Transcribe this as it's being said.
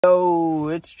Yo,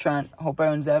 it's Trent. Hope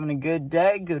everyone's having a good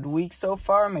day, good week so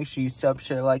far. Make sure you sub,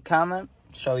 share, like, comment,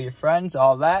 show your friends,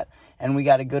 all that. And we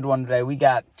got a good one today. We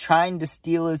got trying to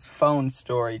steal his phone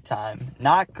story time.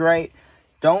 Not great.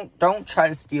 Don't try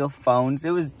to steal phones.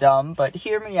 It was dumb, but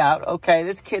hear me out. Okay,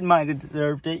 this kid might have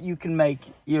deserved it. You can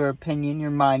make your opinion, your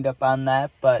mind up on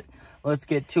that, but let's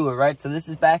get to it, right? So this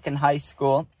is back in high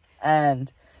school,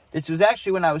 and this was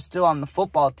actually when I was still on the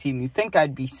football team. You'd think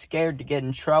I'd be scared to get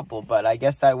in trouble, but I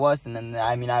guess I wasn't. And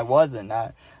I wasn't.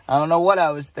 I don't know what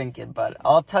I was thinking, but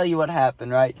I'll tell you what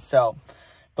happened, right? So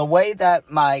the way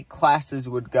that my classes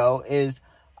would go is,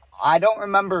 I don't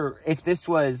remember if this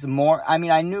was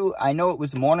I know it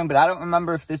was morning, but I don't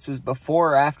remember if this was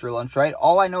before or after lunch, right?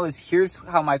 All I know is here's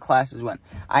how my classes went.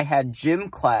 I had gym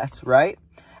class, right?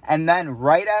 And then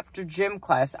right after gym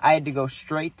class, I had to go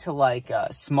straight to like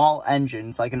small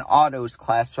engines, like an autos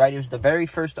class, right? It was the very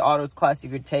first autos class you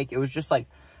could take. It was just like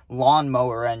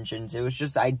lawnmower engines. It was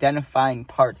just identifying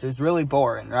parts. It was really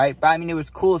boring, right? But I mean, it was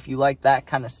cool if you liked that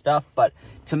kind of stuff, but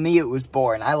to me, it was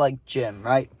boring. I like gym,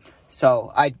 right?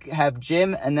 So I'd have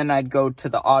gym, and then I'd go to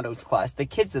the autos class. The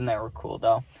kids in there were cool,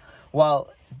 though. Well,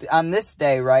 on this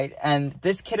day, right, and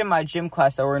this kid in my gym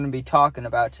class that we're going to be talking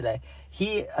about today,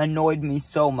 he annoyed me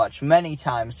so much, many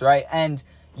times, right? And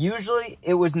usually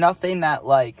it was nothing that,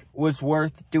 like, was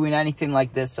worth doing anything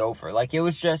like this over. Like, it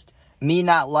was just me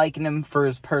not liking him for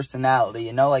his personality,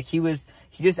 you know? Like, he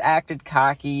just acted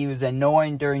cocky. He was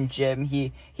annoying during gym.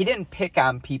 He didn't pick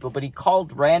on people, but he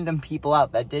called random people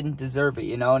out that didn't deserve it,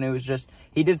 you know? And it was just,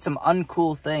 he did some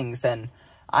uncool things, and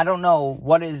I don't know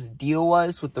what his deal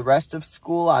was with the rest of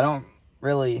school.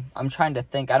 I'm trying to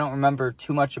think. I don't remember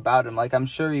too much about him. Like, I'm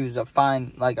sure he was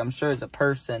I'm sure as a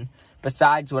person,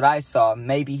 besides what I saw,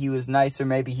 maybe he was nice or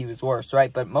maybe he was worse,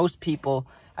 right? But most people,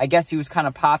 I guess he was kind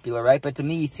of popular, right? But to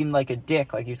me, he seemed like a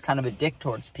dick, like he was kind of a dick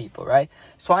towards people, right?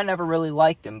 So I never really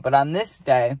liked him. But on this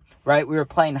day, right, we were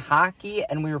playing hockey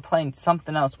and we were playing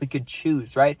something else we could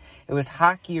choose, right? It was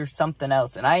hockey or something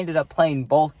else, and I ended up playing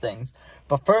both things.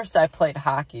 But first I played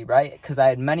hockey, right? Because I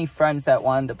had many friends that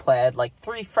wanted to play. I had like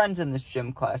 3 friends in this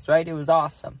gym class, right? It was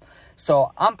awesome.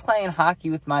 So I'm playing hockey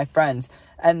with my friends,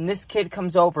 and this kid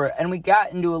comes over, and we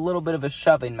got into a little bit of a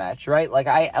shoving match, right? Like,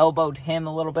 I elbowed him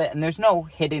a little bit, and there's no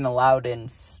hitting allowed in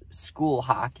school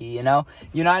hockey, you know?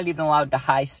 You're not even allowed to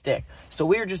high stick. So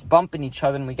we were just bumping each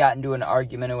other, and we got into an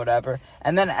argument or whatever.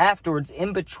 And then afterwards,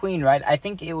 in between, right, I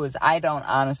think it was, I don't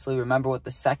honestly remember what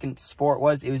the second sport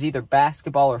was. It was either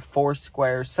basketball or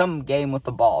foursquare, some game with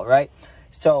the ball, right?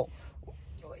 So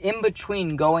in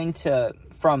between going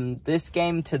from this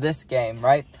game to this game,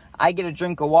 right, I get a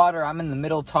drink of water, I'm in the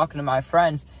middle talking to my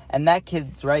friends, and that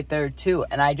kid's right there too,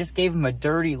 and I just gave him a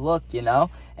dirty look, you know,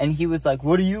 and he was like,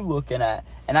 what are you looking at?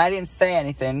 And I didn't say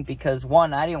anything because,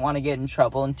 1, I didn't want to get in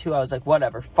trouble, and 2, I was like,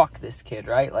 whatever, fuck this kid,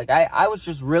 right? Like, I was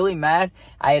just really mad.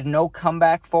 I had no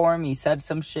comeback for him. He said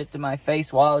some shit to my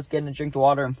face while I was getting a drink of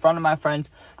water in front of my friends.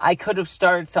 I could have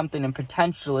started something, and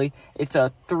potentially it's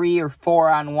a 3 or 4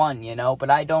 on 1, you know,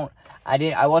 but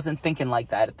I wasn't thinking like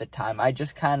that at the time. I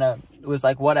just kind of was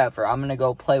like, whatever, I'm going to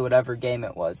go play whatever game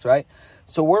it was, right?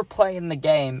 So we're playing the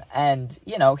game, and,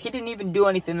 you know, he didn't even do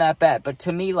anything that bad. But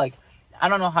to me, like, I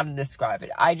don't know how to describe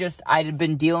it. I had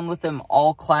been dealing with him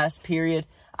all class period.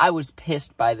 I was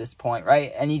pissed by this point,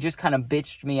 right? And he just kind of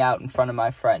bitched me out in front of my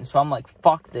friends. So I'm like,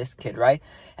 fuck this kid, right?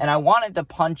 And I wanted to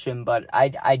punch him, but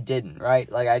I didn't,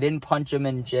 right? Like, I didn't punch him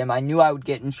in gym. I knew I would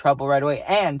get in trouble right away.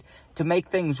 And to make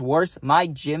things worse, my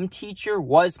gym teacher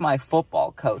was my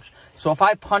football coach. So if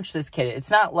I punch this kid, it's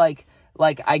not like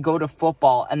I go to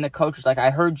football and the coach is like,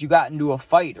 I heard you got into a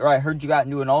fight, or I heard you got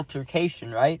into an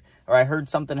altercation, right? Or I heard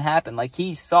something happen. Like,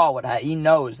 he saw he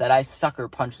knows that I sucker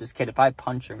punch this kid if I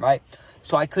punch him, right?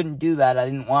 So I couldn't do that. I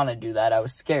didn't want to do that. I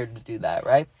was scared to do that,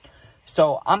 right?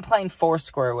 So I'm playing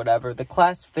foursquare or whatever. The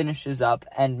class finishes up,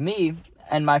 and me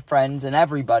and my friends and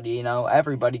everybody, you know,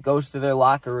 everybody goes to their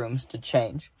locker rooms to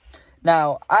change.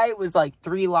 Now, I was like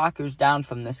 3 lockers down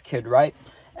from this kid, right?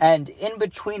 And in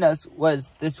between us was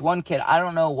this one kid. I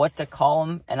don't know what to call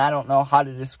him, and I don't know how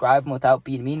to describe him without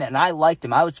being mean. And I liked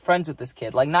him. I was friends with this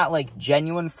kid. Like, not like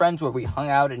genuine friends where we hung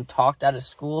out and talked out of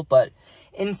school, but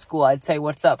in school I'd say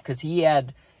what's up, because he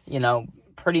had, you know,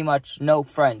 pretty much no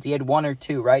friends. He had 1 or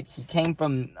 2, right? He came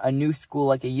from a new school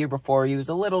like a year before. He was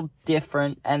a little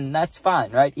different, and that's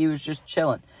fine, right? He was just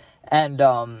chilling. And,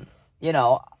 you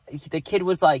know, the kid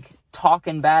was like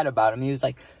talking bad about him. He was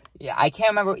like, yeah, I can't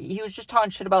remember. He was just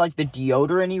talking shit about, like, the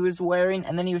deodorant he was wearing,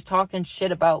 and then he was talking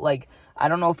shit about, like, I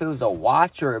don't know if it was a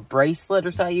watch or a bracelet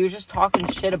or something. He was just talking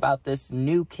shit about this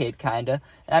new kid, kind of.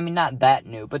 And I mean, not that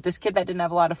new, but this kid that didn't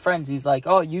have a lot of friends. He's like,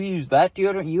 oh, you use that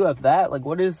deodorant? You have that? Like,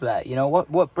 what is that? You know,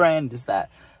 what brand is that?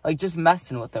 Like, just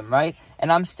messing with him, right?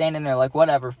 And I'm standing there like,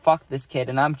 whatever, fuck this kid,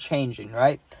 and I'm changing,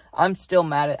 right? I'm still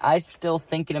I'm still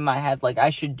thinking in my head, like, I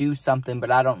should do something,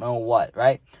 but I don't know what,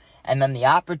 right? And then the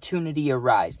opportunity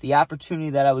arrives. The opportunity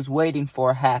that I was waiting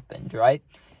for happened, right?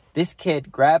 This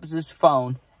kid grabs his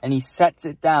phone, and he sets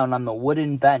it down on the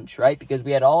wooden bench, right? Because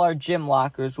we had all our gym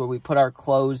lockers where we put our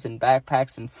clothes and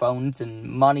backpacks and phones and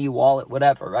money, wallet,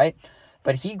 whatever, right?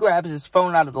 But he grabs his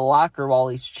phone out of the locker while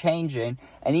he's changing,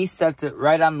 and he sets it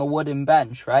right on the wooden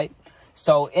bench, right?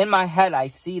 So in my head, I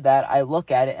see that, I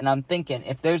look at it, and I'm thinking,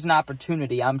 if there's an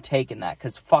opportunity, I'm taking that,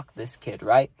 because fuck this kid,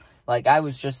 right? Like, I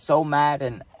was just so mad,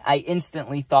 and I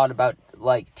instantly thought about,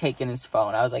 like, taking his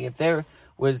phone. I was like, if there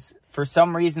was, for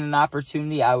some reason, an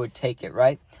opportunity, I would take it,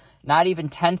 right? Not even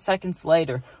 10 seconds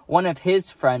later, one of his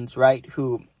friends, right,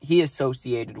 who he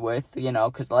associated with, you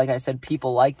know, because like I said,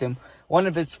 people liked him. One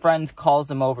of his friends calls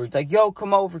him over. He's like, yo,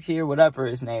 come over here, whatever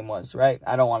his name was, right?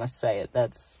 I don't want to say it.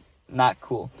 That's not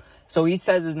cool. So he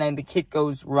says his name. The kid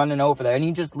goes running over there, and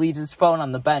he just leaves his phone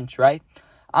on the bench, right?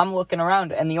 I'm looking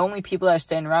around, and the only people that are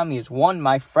standing around me is, one,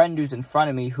 my friend who's in front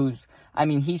of me,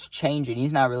 he's changing.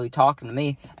 He's not really talking to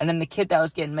me. And then the kid that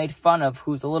was getting made fun of,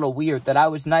 who's a little weird, that I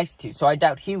was nice to. So I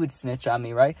doubt he would snitch on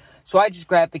me, right? So I just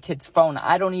grabbed the kid's phone.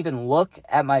 I don't even look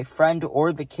at my friend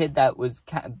or the kid that was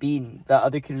the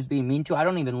other kid was being mean to. I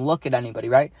don't even look at anybody,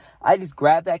 right? I just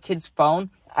grabbed that kid's phone.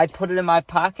 I put it in my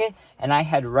pocket, and I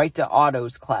head right to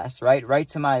autos class, right? Right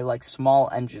to my, like, small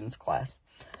engines class.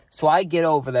 So I get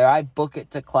over there, I book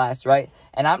it to class, right?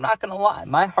 And I'm not going to lie,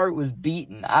 my heart was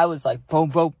beating. I was like, boom,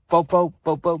 boom, boom, boom,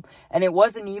 boom, boom. And it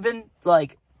wasn't even,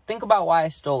 like, think about why I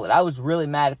stole it. I was really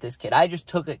mad at this kid. I just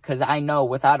took it because I know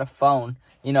without a phone,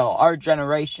 you know, our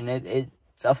generation,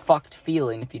 it's a fucked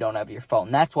feeling if you don't have your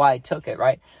phone. That's why I took it,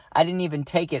 right? I didn't even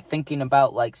take it thinking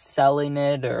about, like, selling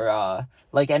it or,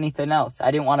 like, anything else.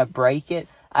 I didn't want to break it.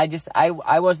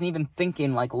 I wasn't even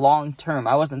thinking, like, long term.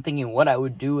 I wasn't thinking what I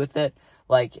would do with it.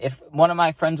 Like, if one of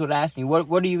my friends would ask me,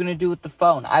 what are you going to do with the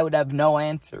phone? I would have no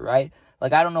answer, right?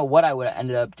 Like, I don't know what I would have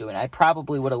ended up doing. I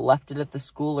probably would have left it at the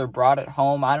school or brought it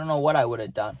home. I don't know what I would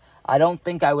have done. I don't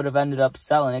think I would have ended up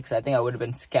selling it because I think I would have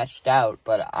been sketched out.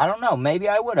 But I don't know. Maybe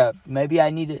I would have. Maybe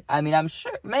I'm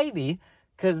sure, maybe,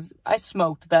 because I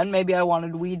smoked then. Maybe I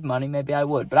wanted weed money. Maybe I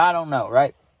would. But I don't know,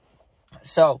 right?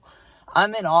 So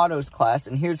I'm in autos class,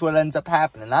 and here's what ends up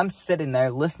happening. I'm sitting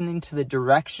there listening to the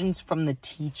directions from the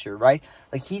teacher, right?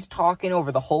 Like, he's talking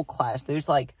over the whole class. There's,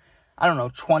 like, I don't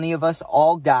know, 20 of us,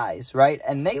 all guys, right?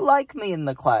 And they like me in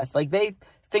the class. Like, they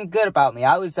think good about me.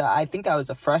 I think I was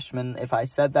a freshman, if I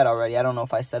said that already. I don't know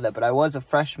if I said that, but I was a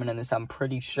freshman in this, I'm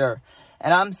pretty sure.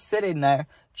 And I'm sitting there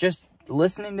just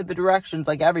listening to the directions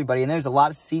like everybody, and there's a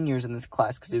lot of seniors in this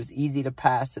class because it was easy to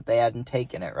pass if they hadn't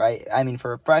taken it, right? I mean,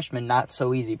 for a freshman, not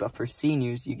so easy, but for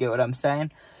seniors, you get what I'm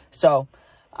saying? So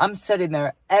I'm sitting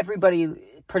there,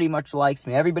 everybody pretty much likes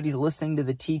me, everybody's listening to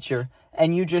the teacher,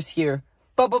 and you just hear,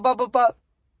 but,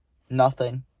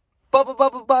 nothing,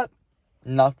 but,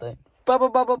 nothing,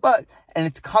 but, and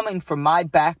it's coming from my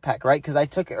backpack, right? Because I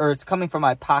took it, or it's coming from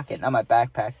my pocket, not my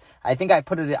backpack. I think I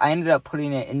ended up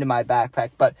putting it into my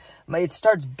backpack, but it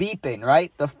starts beeping,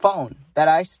 right? The phone that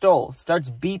I stole starts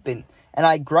beeping, and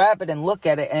I grab it and look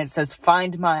at it, and it says,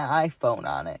 find my iPhone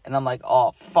on it. And I'm like,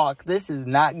 oh, fuck, this is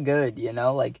not good, you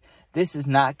know? Like, this is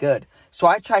not good. So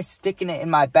I try sticking it in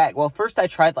my bag. Well, first I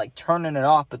tried, like, turning it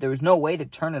off, but there was no way to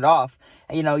turn it off.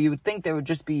 And, you know, you would think there would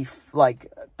just be,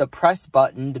 like, the press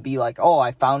button to be like, oh,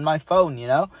 I found my phone, you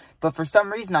know? But for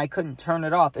some reason, I couldn't turn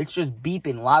it off. It's just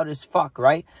beeping loud as fuck,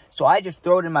 right? So I just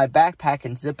throw it in my backpack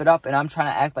and zip it up, and I'm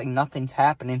trying to act like nothing's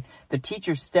happening. The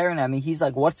teacher's staring at me. He's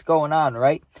like, what's going on,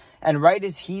 right? And right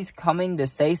as he's coming to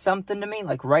say something to me,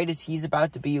 like right as he's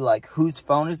about to be like, whose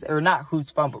phone is, or not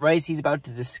whose phone, but right as he's about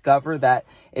to discover that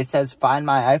it says, find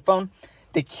my iPhone,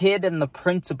 the kid and the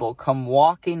principal come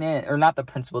walking in, or not the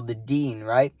principal, the dean,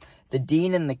 right? The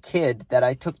dean and the kid that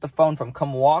I took the phone from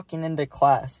come walking into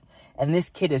class. And this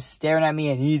kid is staring at me,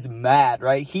 and he's mad,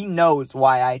 right? He knows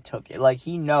why I took it. Like,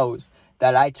 he knows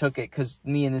that I took it because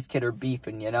me and this kid are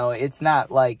beefing, you know? It's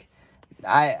not like,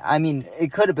 I mean,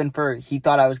 it could have been he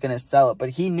thought I was going to sell it,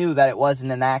 but he knew that it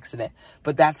wasn't an accident.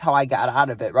 But that's how I got out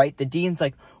of it, right? The dean's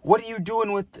like, what are you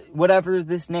doing with whatever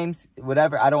this name's,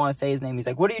 whatever, I don't want to say his name. He's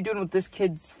like, what are you doing with this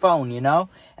kid's phone, you know?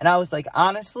 And I was like,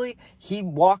 honestly, he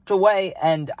walked away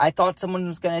and I thought someone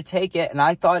was going to take it. And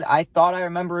I thought I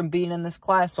remember him being in this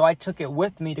class. So I took it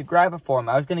with me to grab it for him.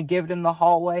 I was going to give it in the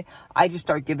hallway. I just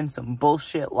start giving some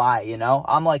bullshit lie, you know?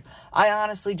 I'm like, I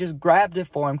honestly just grabbed it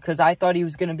for him because I thought he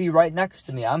was going to be right next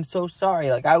to me. I'm so sorry.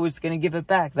 Like, I was going to give it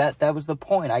back. That was the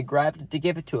point. I grabbed it to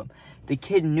give it to him. The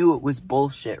kid knew it was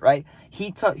bullshit, right?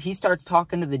 He starts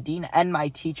talking to the dean and my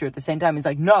teacher at the same time. He's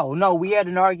like, no, we had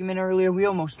an argument earlier. We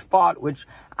almost fought, which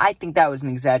I think that was an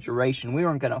exaggeration. We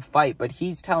weren't going to fight, but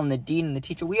he's telling the dean and the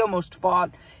teacher, we almost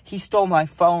fought. He stole my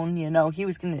phone, you know,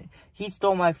 he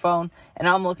stole my phone. And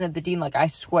I'm looking at the dean like, I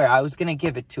swear I was going to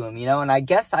give it to him, you know, and I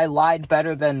guess I lied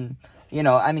better than, you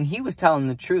know, I mean, he was telling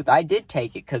the truth. I did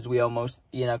take it because we almost,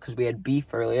 you know, because we had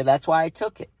beef earlier. That's why I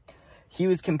took it. He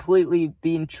was completely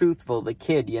being truthful, the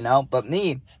kid, you know? But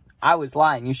me, I was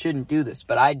lying. You shouldn't do this.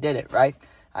 But I did it, right?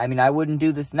 I mean, I wouldn't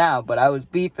do this now, but I was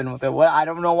beefing with it. Well, I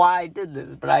don't know why I did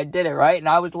this, but I did it, right? And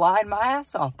I was lying my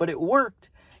ass off, but it worked.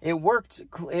 It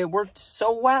worked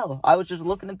so well. I was just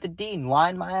looking at the dean,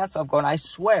 lying my ass off, going, I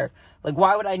swear. Like,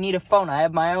 why would I need a phone? I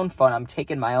have my own phone. I'm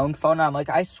taking my own phone. I'm like,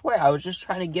 I swear, I was just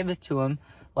trying to give it to him.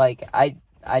 Like, I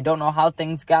don't know how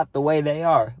things got the way they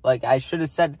are. Like, I should have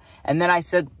said, and then I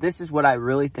said, this is what I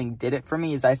really think did it for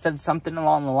me, is I said something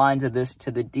along the lines of this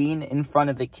to the dean in front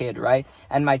of the kid, right?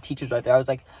 And my teacher's right there. I was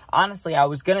like, honestly, I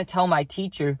was going to tell my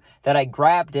teacher that I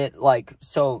grabbed it, like,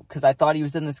 so, because I thought he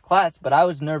was in this class, but I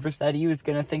was nervous that he was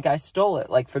going to think I stole it,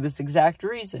 like, for this exact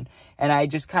reason. And I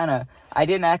just kind of, I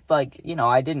didn't act like, you know,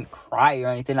 I didn't cry or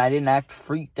anything. I didn't act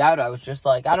freaked out. I was just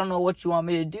like, I don't know what you want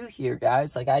me to do here,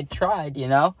 guys. Like, I tried, you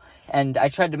know? And I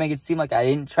tried to make it seem like I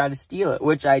didn't try to steal it,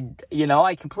 which I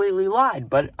completely lied.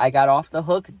 But I got off the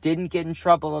hook, didn't get in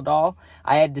trouble at all.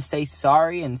 I had to say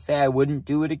sorry and say I wouldn't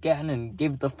do it again and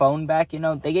give the phone back, you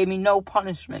know. They gave me no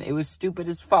punishment. It was stupid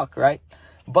as fuck, right?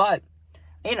 But,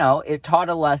 you know, it taught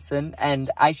a lesson, and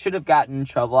I should have gotten in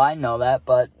trouble. I know that,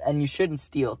 and you shouldn't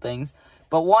steal things.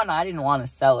 But one, I didn't want to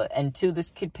sell it. And two,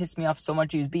 this kid pissed me off so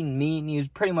much. He was being mean. He was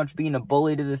pretty much being a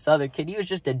bully to this other kid. He was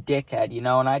just a dickhead, you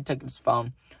know, and I took his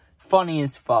phone. Funny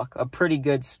as fuck. A pretty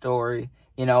good story.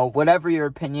 You know, whatever your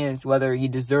opinion is, whether he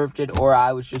deserved it or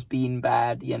I was just being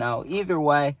bad, you know. Either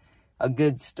way, a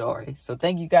good story. So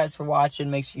thank you guys for watching.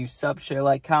 Make sure you sub, share,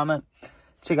 like, comment.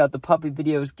 Check out the puppy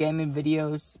videos, gaming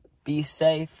videos. Be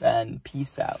safe, and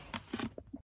peace out.